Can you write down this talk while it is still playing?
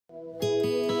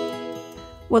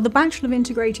Well, the Bachelor of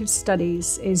Integrative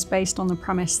Studies is based on the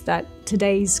premise that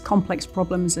today's complex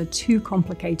problems are too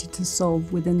complicated to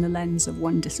solve within the lens of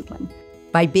one discipline.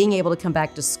 By being able to come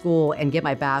back to school and get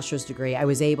my bachelor's degree, I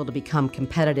was able to become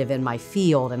competitive in my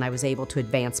field and I was able to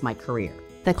advance my career.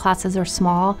 The classes are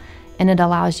small and it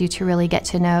allows you to really get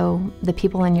to know the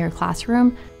people in your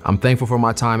classroom. I'm thankful for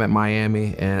my time at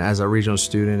Miami and as a regional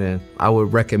student, and I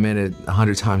would recommend it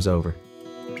 100 times over.